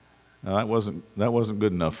 Now, that wasn't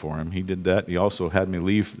good enough for him. He did that. He also had me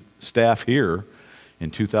leave staff here in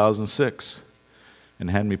 2006 and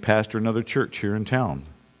had me pastor another church here in town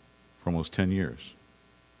for almost 10 years.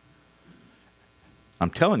 I'm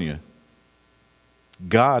telling you,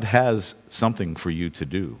 God has something for you to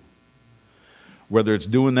do. Whether it's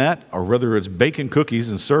doing that or whether it's baking cookies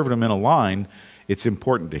and serving them in a line, it's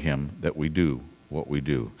important to him that we do what we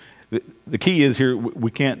do. The key is here, we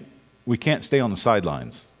can't stay on the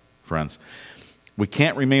sidelines, friends. We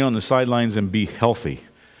can't remain on the sidelines and be healthy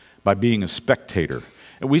by being a spectator.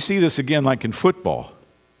 And we see this again like in football.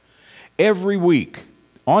 Every week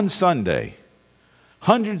on Sunday,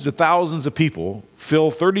 hundreds of thousands of people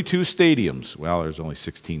fill 32 stadiums. Well, there's only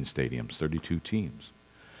 16 stadiums, 32 teams.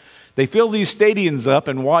 They fill these stadiums up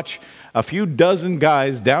and watch a few dozen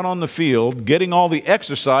guys down on the field getting all the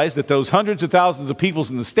exercise that those hundreds of thousands of people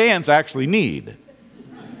in the stands actually need.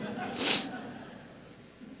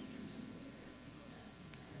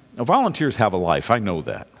 Now, volunteers have a life. I know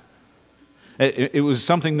that. It was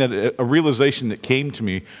something that, a realization that came to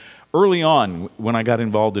me early on when I got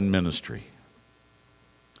involved in ministry.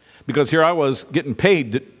 Because here I was getting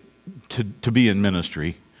paid to be in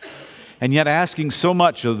ministry, and yet asking so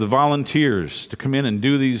much of the volunteers to come in and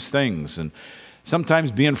do these things, and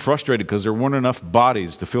sometimes being frustrated because there weren't enough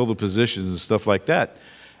bodies to fill the positions and stuff like that.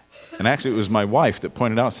 And actually it was my wife that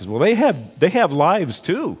pointed out, says, well, they have lives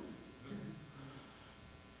too.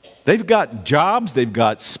 They've got jobs, they've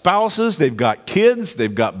got spouses, they've got kids,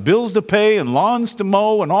 they've got bills to pay and lawns to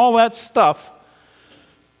mow and all that stuff,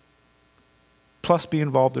 plus be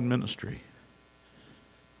involved in ministry.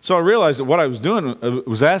 So I realized that what I was doing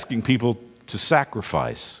was asking people to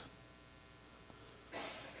sacrifice.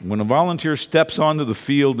 When a volunteer steps onto the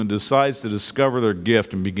field and decides to discover their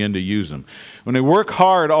gift and begin to use them, when they work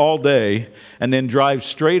hard all day and then drive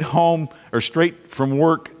straight home or straight from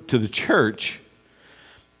work to the church,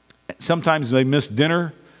 sometimes they miss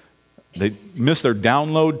dinner, they miss their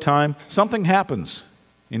download time, something happens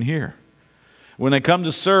in here. When they come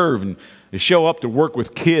to serve and they show up to work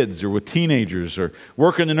with kids or with teenagers or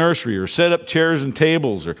work in the nursery or set up chairs and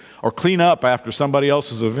tables or clean up after somebody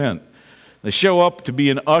else's event. They show up to be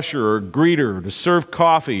an usher or a greeter, or to serve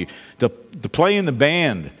coffee, to play in the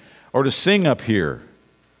band, or to sing up here.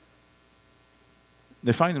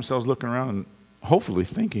 They find themselves looking around and hopefully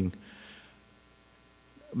thinking,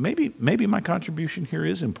 maybe my contribution here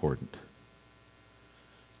is important.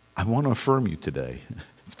 I want to affirm you today.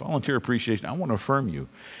 It's volunteer appreciation. I want to affirm you.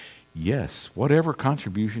 Yes, whatever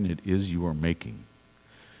contribution it is you are making,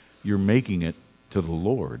 you're making it to the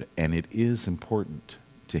Lord, and it is important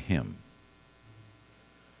to Him.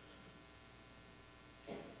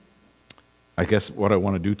 I guess what I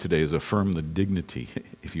want to do today is affirm the dignity,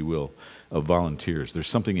 if you will, of volunteers. There's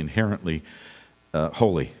something inherently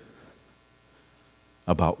holy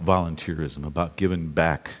about volunteerism, about giving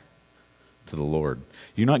back to the Lord.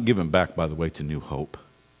 You're not giving back, by the way, to New Hope.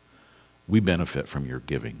 We benefit from your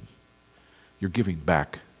giving. You're giving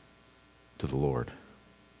back to the Lord.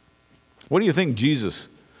 What do you think Jesus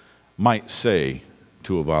might say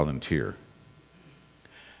to a volunteer?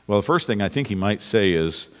 Well, the first thing I think he might say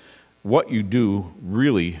is, what you do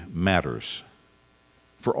really matters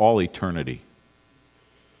for all eternity.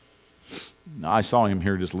 Now, I saw him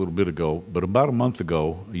here just a little bit ago, but about a month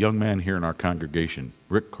ago, a young man here in our congregation,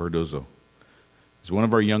 Rick Cardozo, is one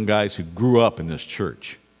of our young guys who grew up in this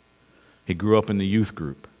church. He grew up in the youth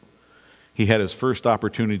group. He had his first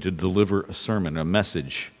opportunity to deliver a sermon, a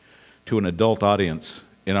message, to an adult audience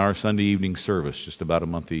in our Sunday evening service just about a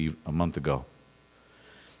month ago.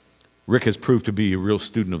 Rick has proved to be a real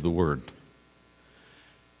student of the Word.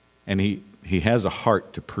 And he has a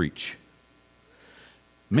heart to preach.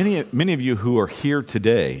 Many of you who are here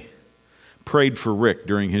today prayed for Rick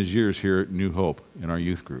during his years here at New Hope in our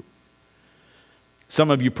youth group. Some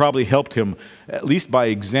of you probably helped him, at least by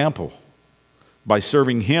example, by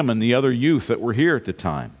serving him and the other youth that were here at the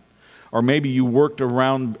time. Or maybe you worked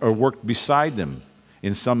around or worked beside them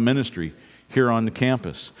in some ministry here on the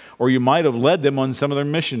campus. Or you might have led them on some of their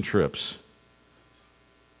mission trips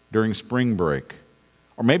during spring break.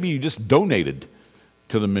 Or maybe you just donated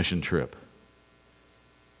to the mission trip.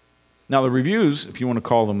 Now the reviews, if you want to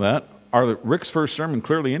call them that, are that Rick's first sermon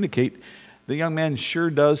clearly indicate the young man sure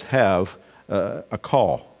does have a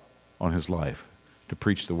call on his life to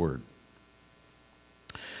preach the word.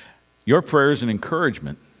 Your prayers and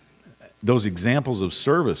encouragement, those examples of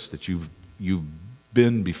service that you've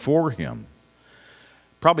been before him,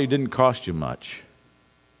 probably didn't cost you much.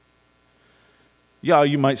 Yeah,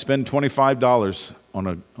 you might spend $25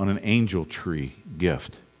 on an angel tree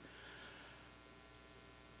gift.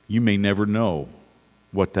 You may never know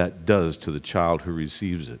what that does to the child who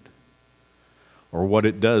receives it, or what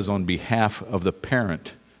it does on behalf of the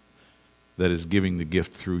parent that is giving the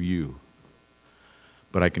gift through you.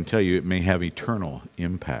 But I can tell you it may have eternal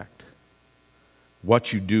impact.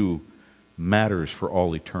 What you do matters for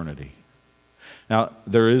all eternity. Now,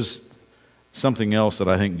 there is something else that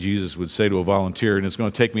I think Jesus would say to a volunteer, and it's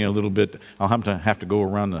going to take me a little bit. I'll have to go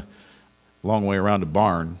around the long way around the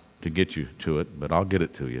barn to get you to it, but I'll get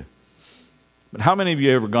it to you. But how many of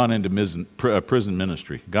you ever gone into prison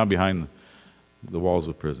ministry, gone behind the walls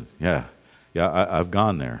of prison? Yeah, I've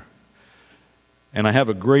gone there. And I have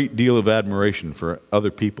a great deal of admiration for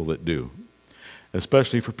other people that do,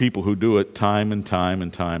 especially for people who do it time and time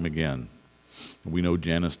and time again. We know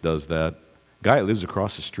Janice does that. Guy that lives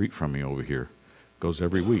across the street from me over here goes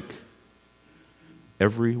every week.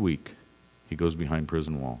 Every week he goes behind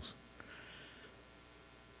prison walls.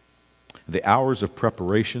 The hours of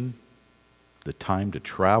preparation, the time to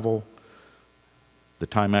travel, the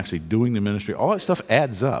time actually doing the ministry, all that stuff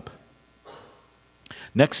adds up.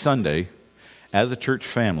 Next Sunday, as a church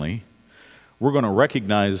family, we're going to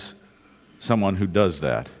recognize someone who does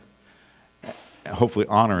that. Hopefully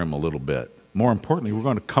honor him a little bit. More importantly, we're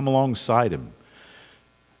going to come alongside him.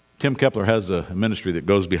 Tim Kepler has a ministry that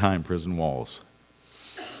goes behind prison walls.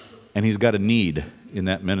 And he's got a need in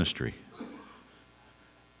that ministry.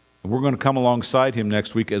 We're going to come alongside him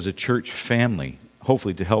next week as a church family,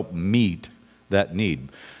 hopefully to help meet that need.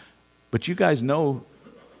 But you guys know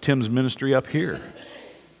Tim's ministry up here.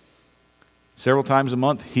 Several times a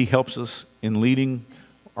month, he helps us in leading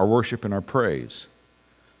our worship and our praise.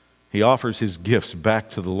 He offers his gifts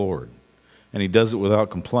back to the Lord, and he does it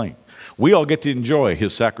without complaint. We all get to enjoy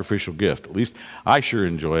his sacrificial gift. At least I sure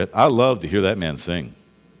enjoy it. I love to hear that man sing.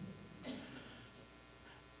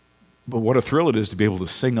 But what a thrill it is to be able to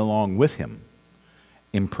sing along with him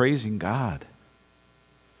in praising God.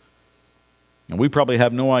 And we probably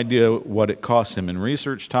have no idea what it costs him in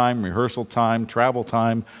research time, rehearsal time, travel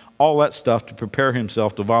time, all that stuff to prepare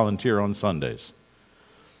himself to volunteer on Sundays.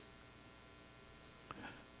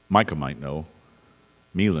 Micah might know.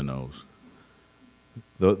 Mila knows.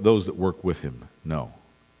 Those that work with him know.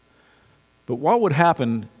 But what would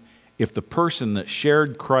happen if the person that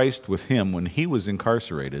shared Christ with him when he was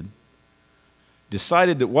incarcerated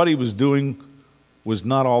decided that what he was doing was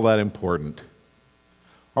not all that important?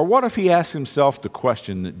 Or what if he asked himself the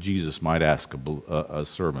question that Jesus might ask a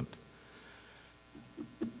servant?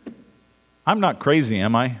 I'm not crazy,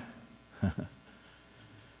 am I?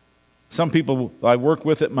 Some people I work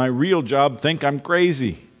with at my real job think I'm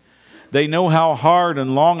crazy. They know how hard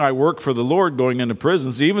and long I work for the Lord going into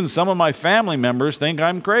prisons. Even some of my family members think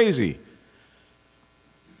I'm crazy.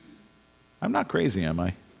 I'm not crazy, am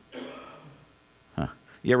I?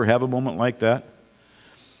 You ever have a moment like that?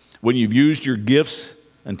 When you've used your gifts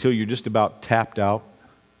until you're just about tapped out,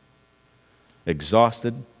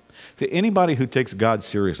 exhausted? To anybody who takes God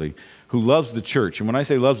seriously, who loves the church, and when I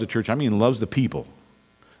say loves the church, I mean loves the people,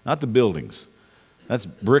 not the buildings. That's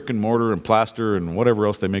brick and mortar and plaster and whatever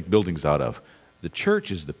else they make buildings out of. The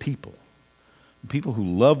church is the people. People who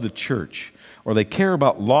love the church, or they care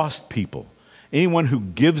about lost people. Anyone who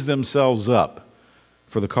gives themselves up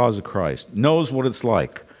for the cause of Christ knows what it's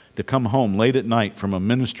like to come home late at night from a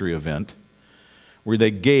ministry event where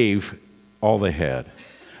they gave all they had.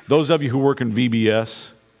 Those of you who work in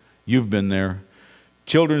VBS, you've been there.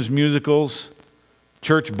 Children's musicals,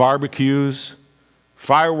 church barbecues,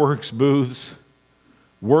 fireworks booths,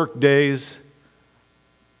 work days.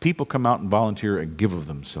 People come out and volunteer and give of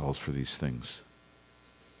themselves for these things.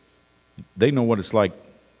 They know what it's like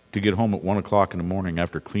to get home at 1 o'clock in the morning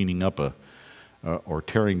after cleaning up or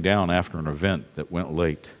tearing down after an event that went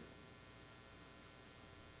late.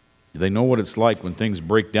 They know what it's like when things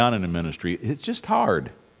break down in a ministry. It's just hard.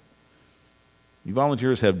 You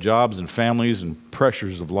volunteers have jobs and families and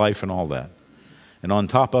pressures of life and all that. And on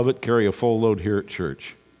top of it, carry a full load here at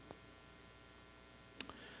church.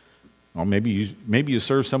 Or maybe you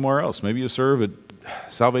serve somewhere else. Maybe you serve at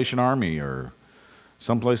Salvation Army or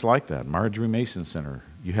someplace like that, Marjorie Mason Center.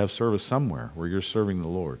 You have service somewhere where you're serving the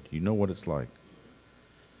Lord. You know what it's like.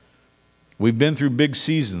 We've been through big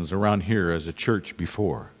seasons around here as a church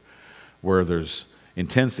before, where there's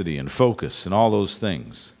intensity and focus and all those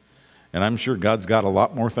things. And I'm sure God's got a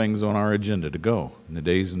lot more things on our agenda to go in the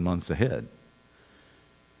days and months ahead.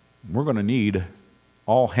 We're going to need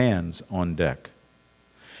all hands on deck.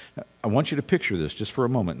 I want you to picture this just for a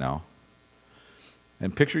moment now.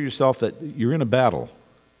 And picture yourself that you're in a battle.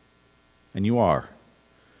 And you are.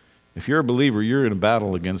 If you're a believer, you're in a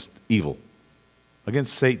battle against evil,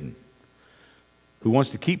 against Satan, who wants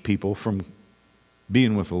to keep people from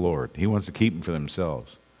being with the Lord. He wants to keep them for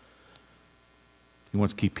themselves. He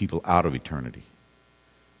wants to keep people out of eternity.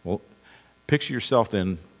 Well, picture yourself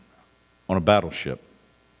then on a battleship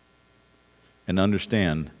and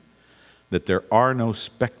understand that there are no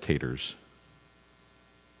spectators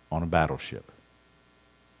on a battleship.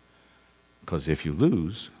 Because if you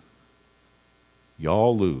lose,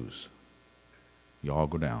 y'all lose. Y'all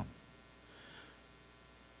go down.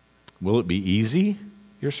 Will it be easy,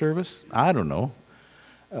 your service? I don't know.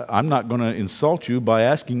 I'm not going to insult you by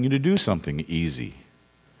asking you to do something easy.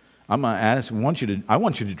 I want you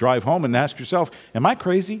to drive home and ask yourself, am I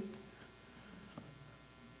crazy?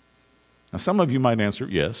 Now, some of you might answer,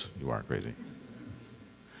 yes, you are crazy.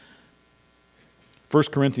 1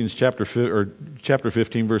 Corinthians chapter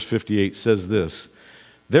 15, verse 58 says this,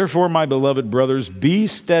 "Therefore, my beloved brothers, be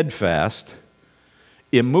steadfast,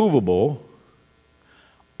 immovable,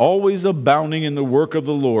 always abounding in the work of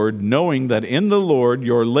the Lord, knowing that in the Lord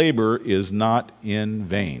your labor is not in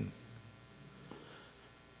vain."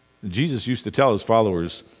 Jesus used to tell his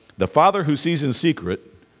followers, "The Father who sees in secret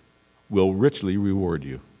will richly reward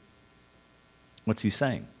you." What's he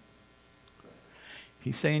saying?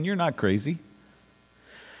 He's saying, you're not crazy.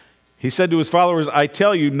 He said to his followers, "I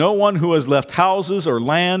tell you, no one who has left houses or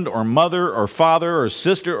land or mother or father or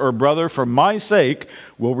sister or brother for my sake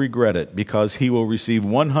will regret it, because he will receive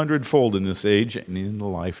 100-fold in this age and in the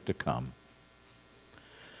life to come."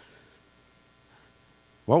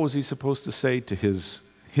 What was he supposed to say to his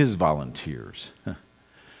volunteers?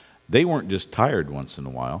 They weren't just tired once in a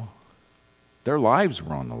while. Their lives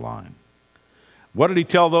were on the line. What did he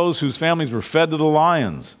tell those whose families were fed to the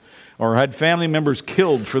lions or had family members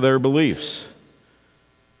killed for their beliefs?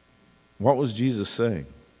 What was Jesus saying?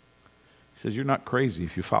 He says, you're not crazy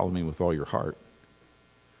if you follow me with all your heart.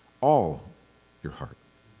 All your heart.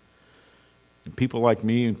 And people like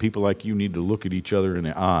me and people like you need to look at each other in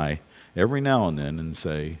the eye every now and then and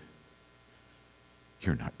say,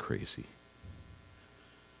 you're not crazy.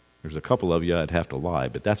 There's a couple of you I'd have to lie,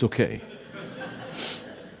 but that's okay.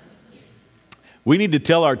 We need to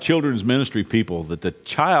tell our children's ministry people that the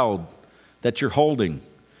child that you're holding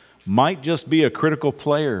might just be a critical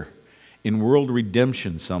player in world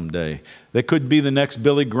redemption someday. They could be the next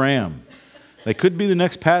Billy Graham. They could be the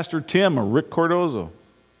next Pastor Tim or Rick Cordozo.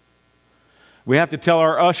 We have to tell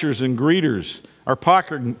our ushers and greeters, our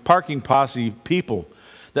parking posse people,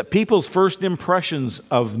 that people's first impressions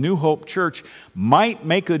of New Hope Church might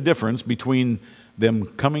make the difference between them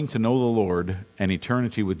coming to know the Lord and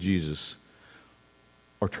eternity with Jesus,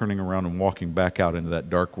 or turning around and walking back out into that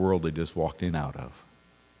dark world they just walked in out of.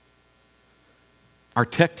 Our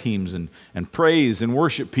tech teams and praise and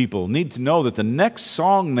worship people need to know that the next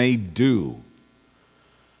song they do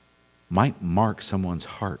might mark someone's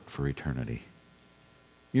heart for eternity.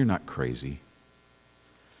 You're not crazy.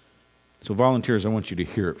 So volunteers, I want you to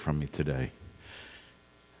hear it from me today.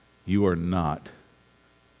 You are not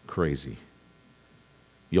crazy.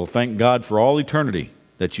 You'll thank God for all eternity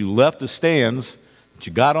that you left the stands, that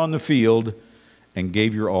you got on the field and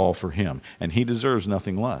gave your all for Him. And He deserves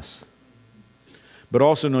nothing less. But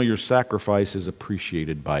also know your sacrifice is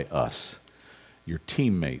appreciated by us, your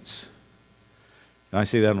teammates. And I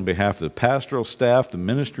say that on behalf of the pastoral staff, the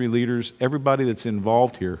ministry leaders, everybody that's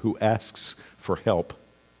involved here who asks for help.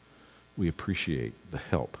 We appreciate the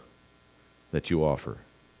help that you offer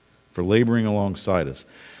for laboring alongside us.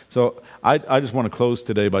 So I just want to close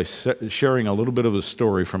today by sharing a little bit of a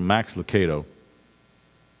story from Max Lucado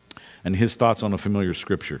and his thoughts on a familiar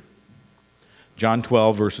scripture. John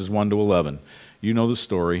 12, verses 1 to 11. You know the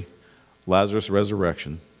story. Lazarus'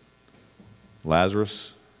 resurrection.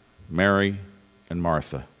 Lazarus, Mary, and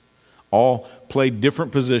Martha all played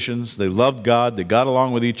different positions. They loved God. They got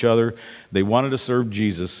along with each other. They wanted to serve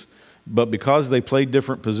Jesus. But because they played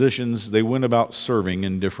different positions, they went about serving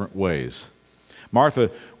in different ways. Martha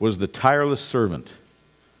was the tireless servant.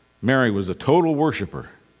 Mary was a total worshiper.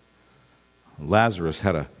 Lazarus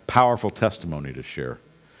had a powerful testimony to share.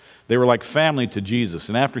 They were like family to Jesus.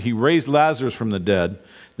 And after he raised Lazarus from the dead,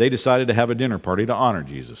 they decided to have a dinner party to honor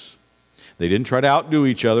Jesus. They didn't try to outdo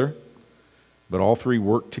each other, but all three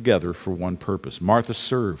worked together for one purpose. Martha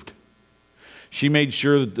served. She made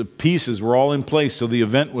sure that the pieces were all in place so the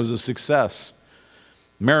event was a success.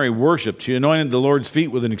 Mary worshiped. She anointed the Lord's feet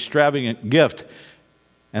with an extravagant gift,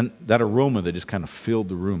 and that aroma that just kind of filled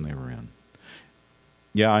the room they were in.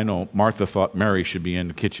 Yeah, I know, Martha thought Mary should be in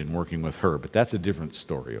the kitchen working with her, but that's a different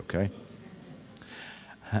story, okay?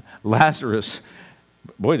 Lazarus,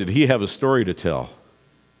 boy, did he have a story to tell,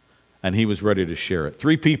 and he was ready to share it.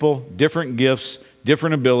 Three people, different gifts,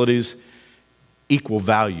 different abilities, equal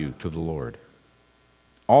value to the Lord.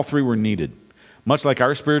 All three were needed. Much like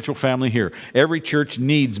our spiritual family here, every church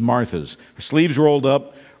needs Marthas. Her sleeves rolled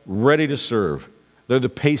up, ready to serve. They're the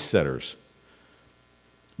pace setters.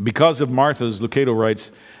 Because of Martha's, Lucado writes,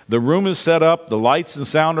 the room is set up, the lights and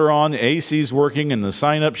sound are on, the AC's working, and the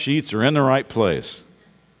sign-up sheets are in the right place.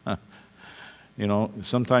 You know,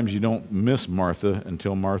 sometimes you don't miss Martha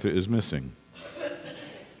until Martha is missing.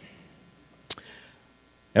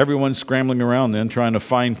 Everyone's scrambling around then, trying to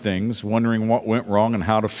find things, wondering what went wrong and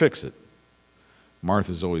how to fix it.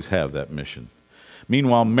 Marthas always have that mission.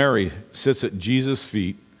 Meanwhile, Mary sits at Jesus'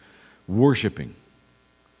 feet, worshiping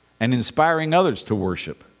and inspiring others to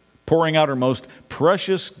worship, pouring out her most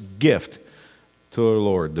precious gift to her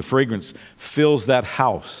Lord. The fragrance fills that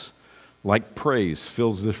house like praise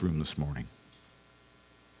fills this room this morning.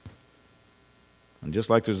 And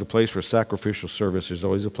just like there's a place for sacrificial service, there's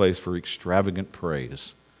always a place for extravagant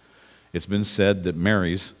praise. It's been said that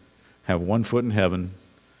Marys have one foot in heaven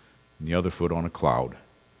and the other foot on a cloud.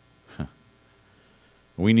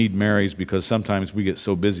 We need Marys because sometimes we get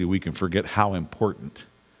so busy we can forget how important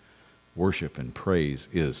worship and praise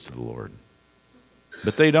is to the Lord.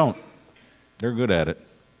 But they don't. They're good at it.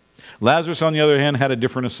 Lazarus, on the other hand, had a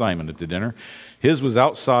different assignment at the dinner. His was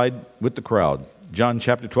outside with the crowd. John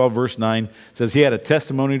chapter 12, verse 9 says he had a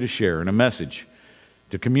testimony to share and a message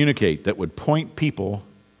to communicate that would point people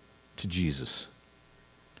to Jesus.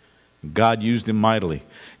 God used him mightily.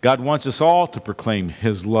 God wants us all to proclaim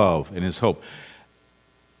his love and his hope.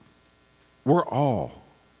 We're all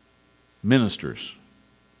ministers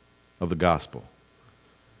of the gospel.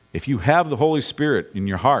 If you have the Holy Spirit in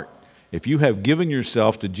your heart, if you have given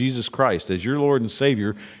yourself to Jesus Christ as your Lord and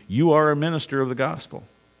Savior, you are a minister of the gospel.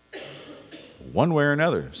 One way or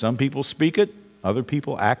another. Some people speak it, other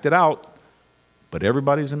people act it out, but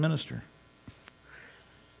everybody's a minister.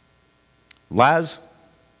 Laz,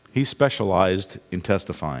 he specialized in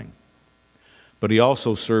testifying, but he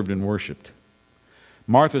also served and worshiped.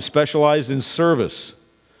 Martha specialized in service,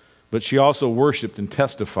 but she also worshiped and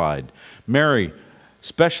testified. Mary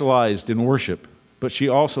specialized in worship, but she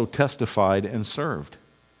also testified and served.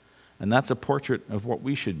 And that's a portrait of what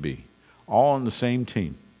we should be, all on the same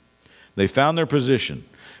team. They found their position,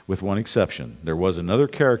 with one exception. There was another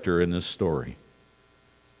character in this story,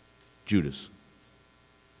 Judas.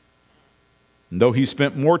 And though he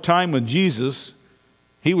spent more time with Jesus,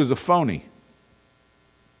 he was a phony.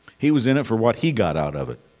 He was in it for what he got out of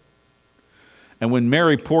it. And when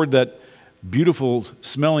Mary poured that beautiful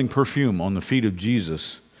smelling perfume on the feet of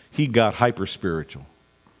Jesus, he got hyper-spiritual.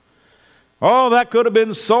 Oh, that could have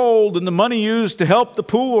been sold and the money used to help the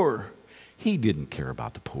poor. He didn't care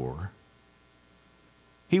about the poor.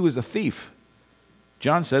 He was a thief.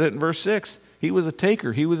 John said it in verse 6. He was a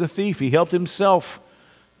taker. He was a thief. He helped himself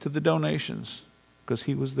to the donations because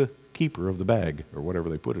he was the keeper of the bag or whatever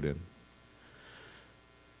they put it in.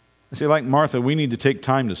 I say, like Martha, we need to take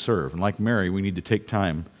time to serve. And like Mary, we need to take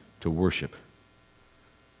time to worship.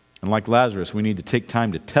 And like Lazarus, we need to take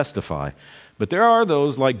time to testify. But there are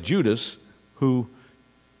those like Judas who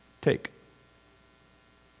take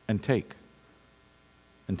and take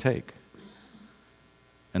and take.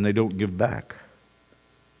 And they don't give back.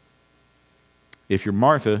 If you're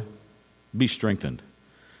Martha, be strengthened.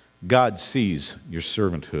 God sees your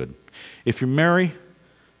servanthood. If you're Mary,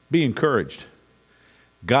 be encouraged.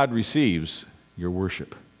 God receives your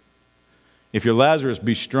worship. If you're Lazarus,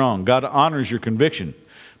 be strong. God honors your conviction.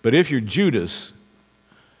 But if you're Judas,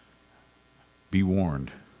 be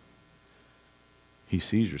warned. He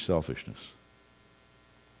sees your selfishness.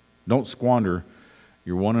 Don't squander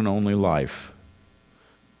your one and only life.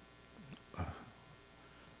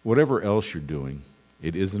 Whatever else you're doing,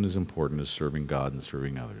 it isn't as important as serving God and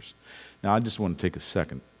serving others. Now, I just want to take a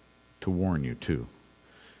second to warn you, too.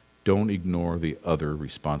 Don't ignore the other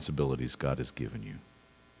responsibilities God has given you.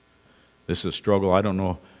 This is a struggle. I don't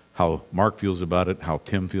know how Mark feels about it, how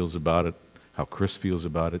Tim feels about it, how Chris feels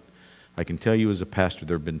about it. I can tell you as a pastor,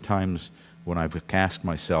 there have been times when I've asked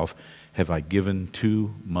myself, Have I given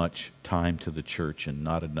too much time to the church and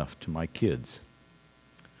not enough to my kids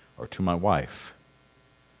or to my wife?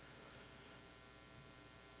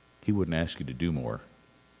 He wouldn't ask you to do more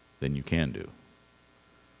than you can do.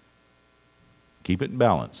 Keep it in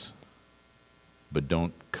balance, but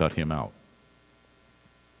don't cut him out.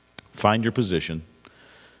 Find your position.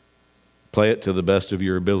 Play it to the best of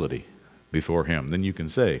your ability before him. Then you can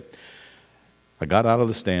say, I got out of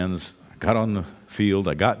the stands, I got on the field,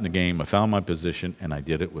 I got in the game, I found my position, and I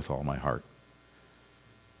did it with all my heart.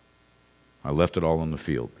 I left it all on the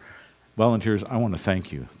field. Volunteers, I want to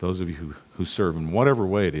thank you, those of you who serve in whatever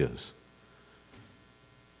way it is.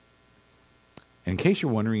 In case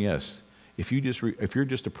you're wondering, yes, if you're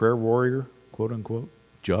just a prayer warrior, quote unquote,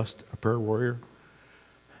 just a prayer warrior,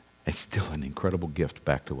 it's still an incredible gift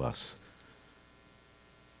back to us.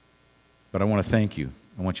 But I want to thank you.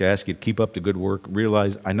 I want to ask you to keep up the good work.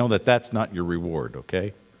 Realize, I know that that's not your reward,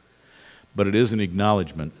 okay? But it is an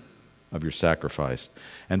acknowledgement of your sacrifice.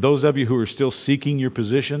 And those of you who are still seeking your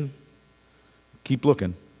position, keep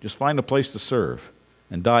looking. Just find a place to serve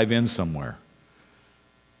and dive in somewhere.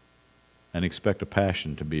 And expect a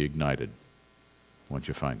passion to be ignited once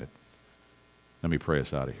you find it. Let me pray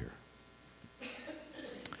us out of here.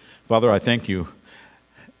 Father, I thank you.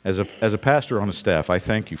 As a pastor on a staff, I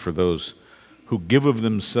thank you for those who give of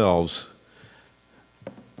themselves,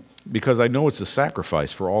 because I know it's a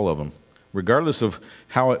sacrifice for all of them, regardless of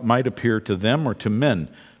how it might appear to them or to men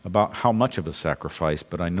about how much of a sacrifice,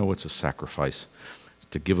 but I know it's a sacrifice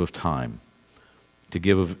to give of time, to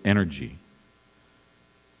give of energy,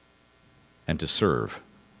 and to serve,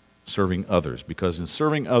 serving others, because in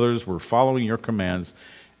serving others, we're following your commands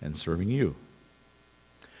and serving you.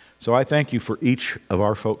 So I thank you for each of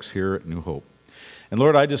our folks here at New Hope. And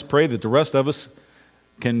Lord, I just pray that the rest of us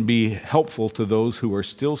can be helpful to those who are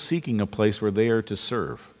still seeking a place where they are to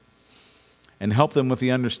serve. And help them with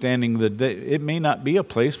the understanding that it may not be a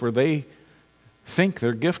place where they think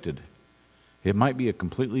they're gifted. It might be a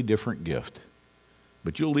completely different gift.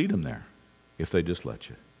 But you'll lead them there if they just let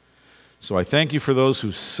you. So I thank you for those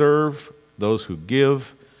who serve, those who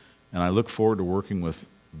give, and I look forward to working with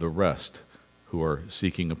the rest who are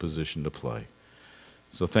seeking a position to play.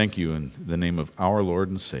 So thank you in the name of our Lord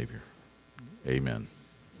and Savior. Amen.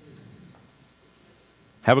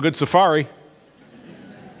 Have a good safari.